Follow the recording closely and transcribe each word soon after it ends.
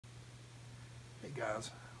Hey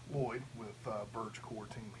guys, Lloyd with Verge Core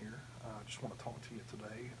Team here. I just want to talk to you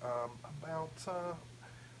today about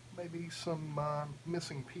maybe some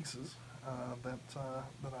missing pieces that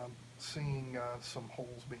I'm seeing some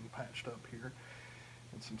holes being patched up here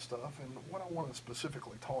and some stuff. And what I want to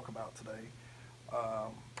specifically talk about today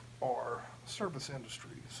are service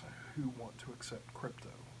industries who want to accept crypto,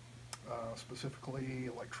 specifically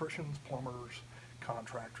electricians, plumbers,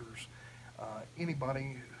 contractors.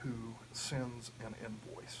 Anybody who sends an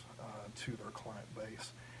invoice to their client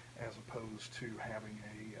base as opposed to having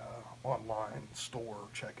a online store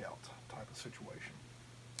checkout type of situation.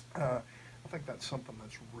 I think that's something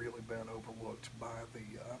that's really been overlooked by the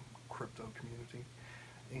crypto community,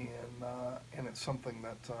 and it's something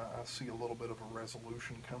that I see a little bit of a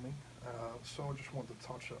resolution coming. So I just wanted to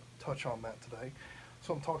touch on that today.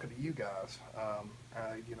 So I'm talking to you guys.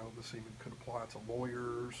 This even could apply to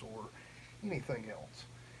lawyers or anything else.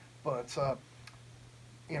 But,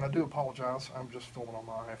 and I do apologize, I'm just filming on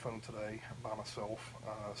my iPhone today by myself,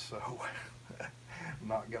 so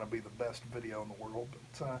not going to be the best video in the world,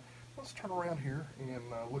 but let's turn around here and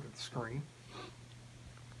look at the screen.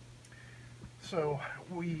 So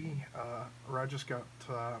I just got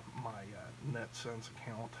my NetCents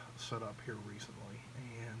account set up here recently,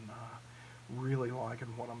 and really liking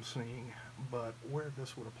what I'm seeing, but where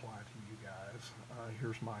this would apply to you guys,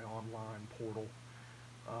 here's my online portal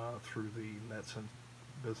through the NetCents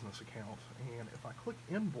business account, and if I click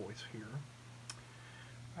invoice here,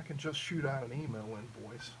 I can just shoot out an email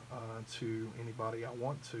invoice to anybody I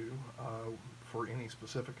want to for any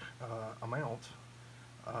specific amount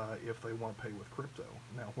if they want to pay with crypto.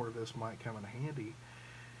 Now, where this might come in handy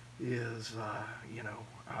is,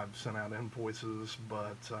 I've sent out invoices,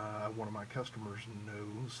 but one of my customers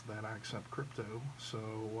knows that I accept crypto, so,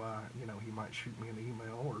 he might shoot me an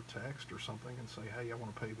email or text or something and say, hey, I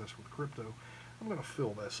want to pay this with crypto. I'm going to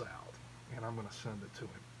fill this out, and I'm going to send it to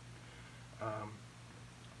him.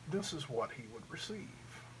 This is what he would receive.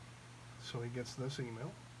 So he gets this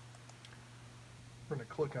email. We're going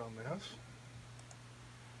to click on this.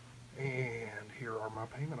 And here are my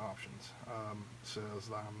payment options. It says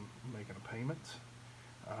I'm making a payment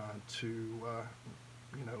to,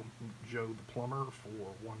 Joe the plumber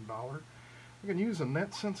for $1. I can use a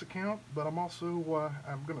NetCents account, but I'm also,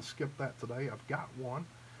 I'm going to skip that today. I've got one,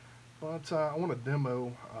 but I want to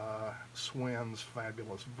demo Swin's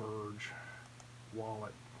fabulous Verge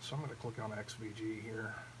wallet. So I'm going to click on XVG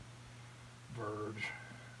here, Verge,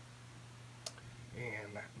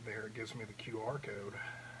 and there it gives me the QR code.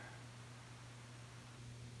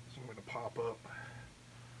 So I'm going to pop up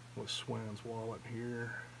with Swin's wallet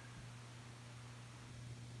here.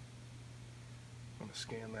 I'm going to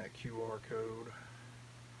scan that QR code.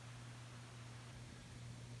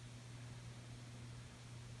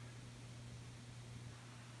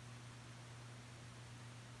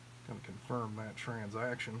 Going to confirm that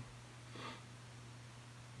transaction.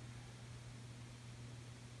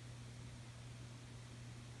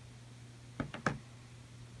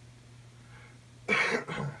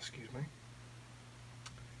 Excuse me.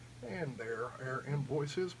 And there, our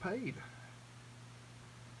invoice is paid.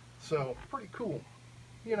 So, pretty cool.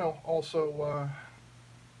 Also,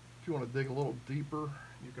 if you want to dig a little deeper,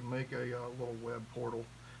 you can make a little web portal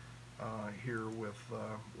here with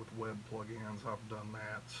web plugins. I've done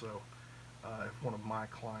that. So, if one of my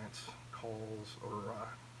clients calls, or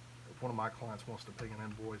if one of my clients wants to pay an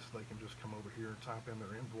invoice, they can just come over here and type in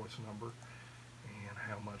their invoice number and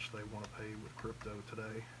how much they want to pay with crypto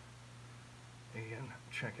today, and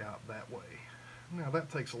check out that way. Now that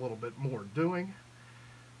takes a little bit more doing,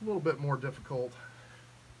 a little bit more difficult,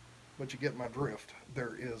 but you get my drift.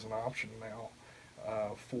 There is an option now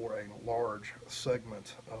for a large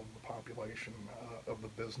segment of the population of the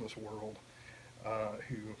business world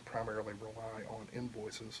who primarily rely on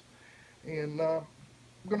invoices. And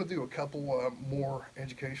I'm going to do a couple more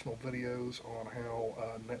educational videos on how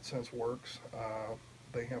NetCents works.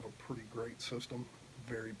 They have a pretty great system,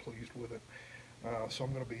 very pleased with it. So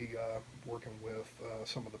I'm going to be working with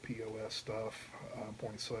some of the POS stuff,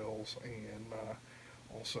 point of sales, and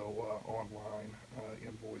also online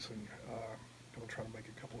invoicing. Going to try to make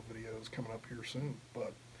a couple of videos coming up here soon.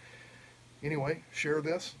 But anyway, share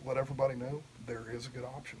this, let everybody know there is a good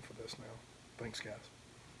option for this now. Thanks, guys.